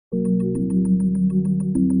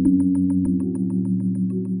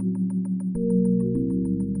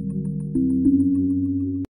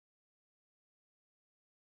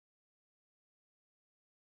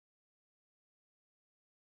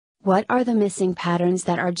What are the missing patterns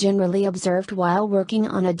that are generally observed while working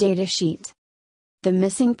on a data sheet? The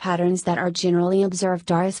missing patterns that are generally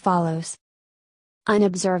observed are as follows.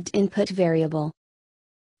 Unobserved input variable.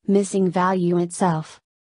 Missing value itself.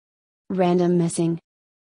 Random missing.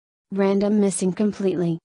 Random missing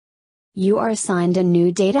completely. You are assigned a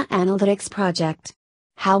new data analytics project.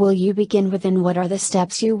 How will you begin with and what are the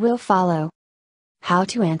steps you will follow? How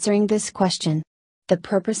to answering this question. The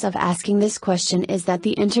purpose of asking this question is that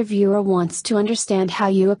the interviewer wants to understand how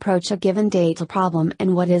you approach a given data problem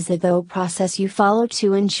and what is the thought process you follow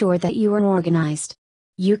to ensure that you are organized.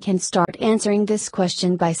 You can start answering this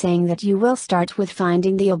question by saying that you will start with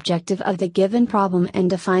finding the objective of the given problem and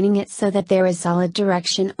defining it so that there is solid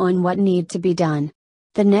direction on what need to be done.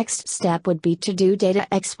 The next step would be to do data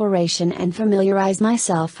exploration and familiarize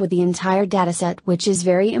myself with the entire dataset, which is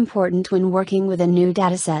very important when working with a new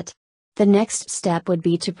dataset. The next step would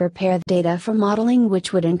be to prepare the data for modeling,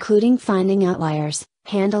 which would including finding outliers,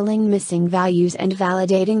 handling missing values and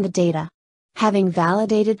validating the data. Having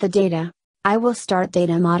validated the data, I will start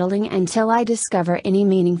data modeling until I discover any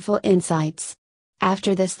meaningful insights.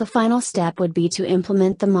 After this, the final step would be to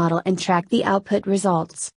implement the model and track the output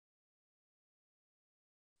results.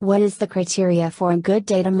 What is the criteria for a good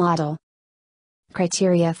data model?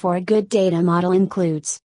 Criteria for a good data model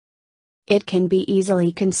includes: it can be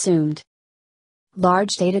easily consumed.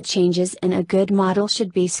 Large data changes in a good model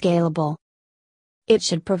should be scalable. It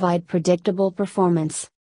should provide predictable performance.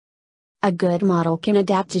 A good model can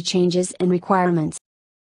adapt to changes in requirements.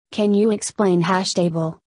 Can you explain hash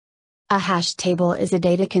table? A hash table is a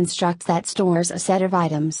data construct that stores a set of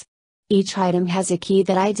items. Each item has a key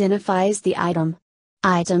that identifies the item.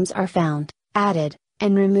 Items are found, added,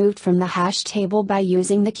 and removed from the hash table by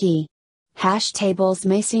using the key. Hash tables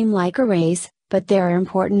may seem like arrays, but there are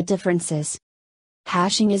important differences.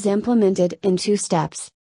 Hashing is implemented in 2 steps.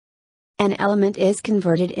 An element is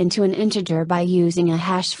converted into an integer by using a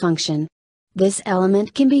hash function. This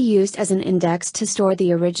element can be used as an index to store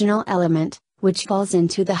the original element, which falls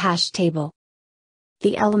into the hash table.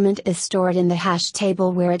 The element is stored in the hash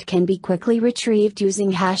table where it can be quickly retrieved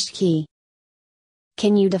using hashed key.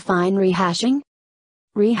 Can you define rehashing?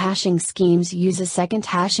 Rehashing schemes use a second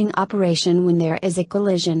hashing operation when there is a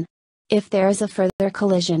collision. If there is a further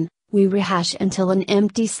collision, we rehash until an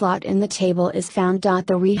empty slot in the table is found.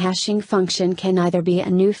 The rehashing function can either be a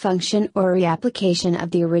new function or a reapplication of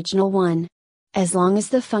the original one. As long as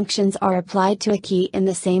the functions are applied to a key in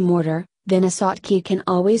the same order, then a sought key can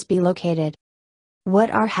always be located. What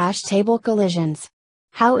are hash table collisions?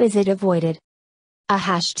 How is it avoided? A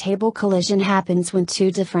hash table collision happens when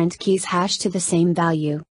 2 different keys hash to the same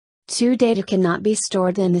value. 2 data cannot be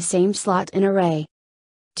stored in the same slot in array.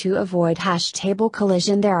 To avoid hash table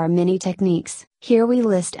collision, there are many techniques. Here we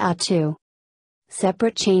list out 2.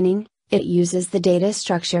 Separate chaining. It uses the data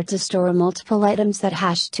structure to store multiple items that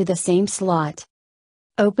hash to the same slot.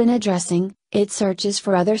 Open addressing. It searches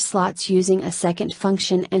for other slots using a second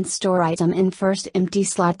function and store item in first empty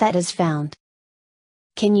slot that is found.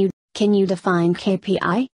 Can you define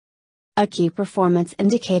KPI? A key performance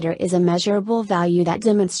indicator is a measurable value that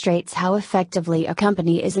demonstrates how effectively a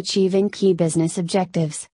company is achieving key business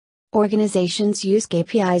objectives. Organizations use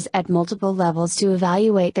KPIs at multiple levels to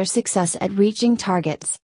evaluate their success at reaching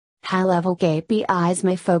targets. High-level KPIs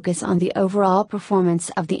may focus on the overall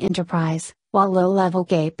performance of the enterprise, while low-level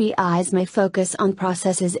KPIs may focus on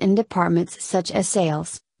processes in departments such as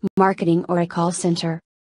sales, marketing, or a call center.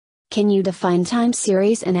 Can you define time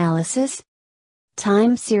series analysis?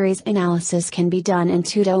 Time series analysis can be done in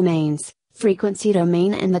 2 domains, frequency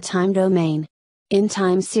domain and the time domain. In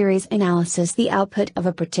time series analysis, the output of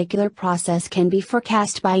a particular process can be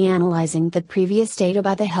forecast by analyzing the previous data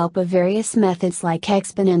by the help of various methods like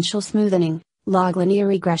exponential smoothing, log linear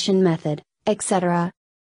regression method, etc.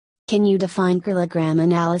 Can you define kilogram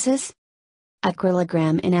analysis? A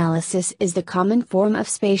kilogram analysis is the common form of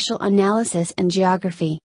spatial analysis in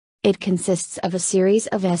geography. It consists of a series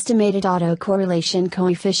of estimated autocorrelation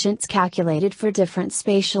coefficients calculated for different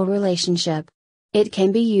spatial relationship. It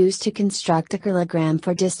can be used to construct a kilogram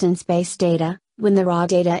for distance-based data, when the raw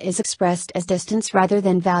data is expressed as distance rather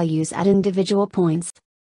than values at individual points.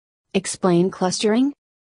 Explain clustering.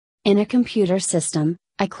 In a computer system,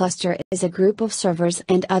 a cluster is a group of servers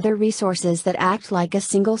and other resources that act like a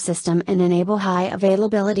single system and enable high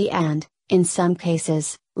availability and, in some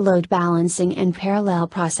cases, load balancing and parallel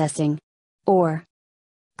processing. Or,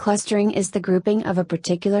 clustering is the grouping of a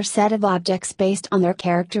particular set of objects based on their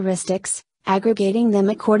characteristics, aggregating them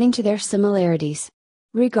according to their similarities.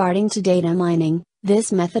 Regarding to data mining,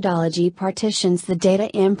 This methodology partitions the data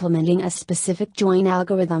implementing a specific join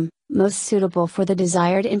algorithm, most suitable for the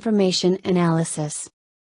desired information analysis.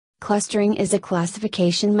 Clustering is a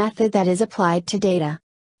classification method that is applied to data.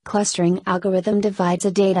 Clustering algorithm divides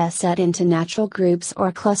a data set into natural groups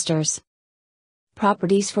or clusters.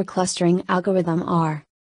 Properties for clustering algorithm are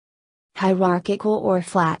hierarchical or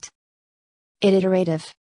flat,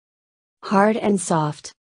 iterative, hard and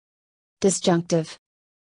soft, disjunctive.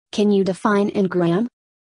 Can you define n-gram?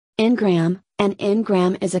 N-gram, an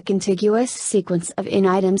n-gram is a contiguous sequence of n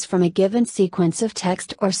items from a given sequence of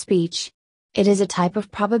text or speech. It is a type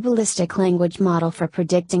of probabilistic language model for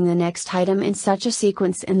predicting the next item in such a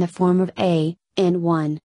sequence in the form of a,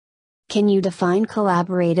 n1. Can you define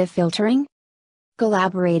collaborative filtering?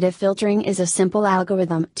 Collaborative filtering is a simple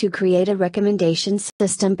algorithm to create a recommendation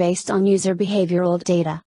system based on user behavioral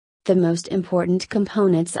data. The most important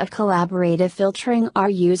components of collaborative filtering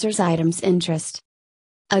are users' items interest.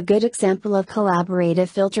 A good example of collaborative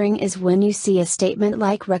filtering is when you see a statement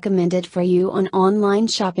like recommended for you on online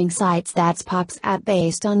shopping sites that pops up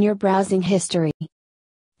based on your browsing history.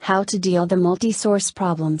 How to deal the multi-source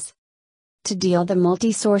problems. To deal the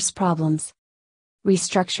multi-source problems.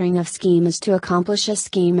 Restructuring of schemas to accomplish a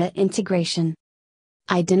schema integration.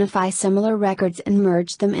 Identify similar records and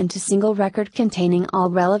merge them into single record containing all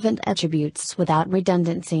relevant attributes without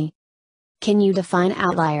redundancy. Can you define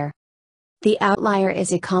outlier? The outlier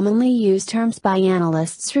is a commonly used term by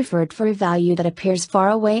analysts referred for a value that appears far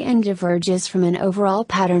away and diverges from an overall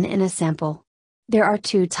pattern in a sample. There are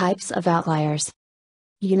two types of outliers: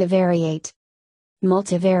 univariate,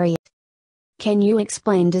 multivariate. Can you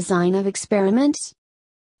explain design of experiments?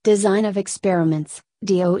 Design of experiments,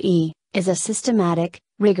 DOE, is a systematic,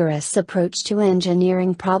 rigorous approach to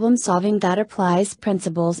engineering problem solving that applies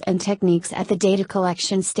principles and techniques at the data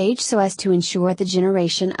collection stage so as to ensure the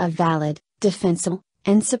generation of valid, defensible,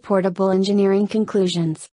 and supportable engineering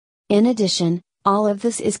conclusions. In addition, all of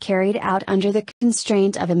this is carried out under the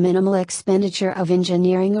constraint of a minimal expenditure of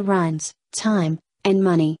engineering runs, time, and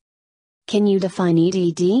money. Can you define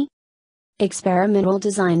EDD? Experimental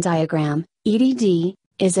Design Diagram, EDD,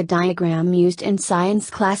 is a diagram used in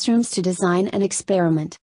science classrooms to design an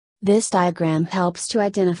experiment. This diagram helps to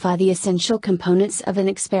identify the essential components of an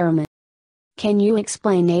experiment. Can you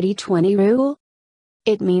explain 80-20 rule?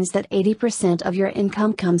 It means that 80% of your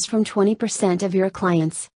income comes from 20% of your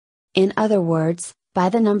clients. In other words, by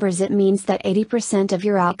the numbers it means that 80% of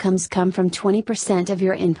your outcomes come from 20% of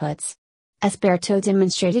your inputs. As Berto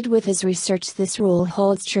demonstrated with his research, this rule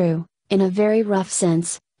holds true, in a very rough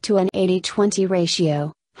sense, to an 80-20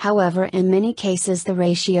 ratio. However, in many cases the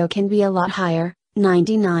ratio can be a lot higher,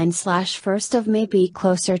 99/1 of may be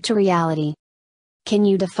closer to reality. Can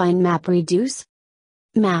you define MapReduce?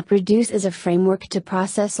 MapReduce is a framework to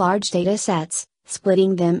process large data sets,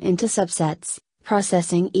 splitting them into subsets,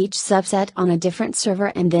 processing each subset on a different server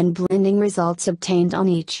and then blending results obtained on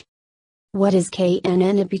each. What is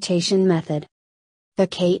KNN imputation method? The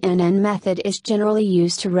KNN method is generally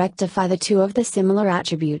used to rectify the two of the similar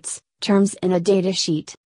attributes, terms in a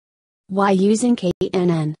datasheet. Why using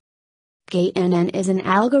KNN? KNN is an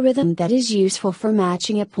algorithm that is useful for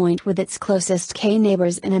matching a point with its closest k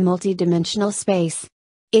neighbors in a multidimensional space.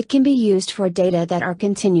 It can be used for data that are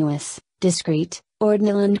continuous, discrete,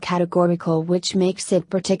 ordinal and categorical, which makes it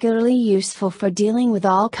particularly useful for dealing with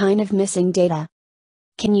all kind of missing data.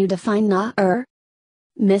 Can you define NAR?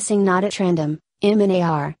 Missing not at random,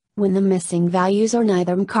 MNAR, when the missing values are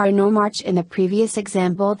neither MCAR nor March. In the previous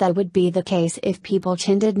example, that would be the case if people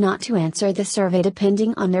tended not to answer the survey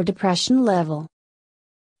depending on their depression level.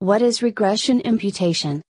 What is regression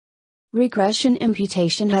imputation? Regression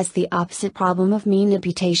imputation has the opposite problem of mean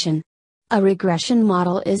imputation. A regression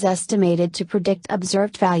model is estimated to predict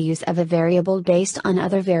observed values of a variable based on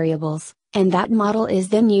other variables, and that model is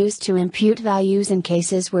then used to impute values in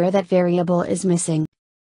cases where that variable is missing.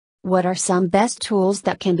 What are some best tools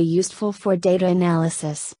that can be useful for data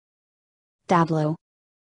analysis? Tableau,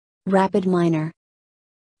 RapidMiner,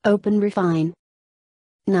 OpenRefine,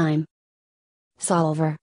 KNIME,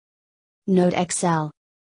 Solver, NodeXL,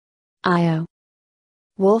 IO,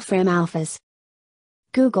 Wolfram Alphas,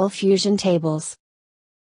 Google Fusion Tables,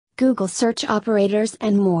 Google Search Operators,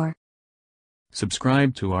 and more.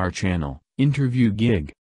 Subscribe to our channel, Interview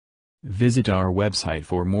Gig. Visit our website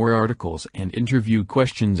for more articles and interview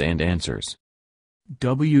questions and answers.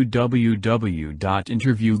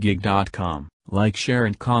 www.interviewgig.com. Like, share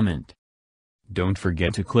and comment. Don't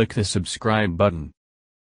forget to click the subscribe button.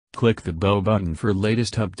 Click the bell button for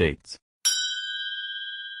latest updates.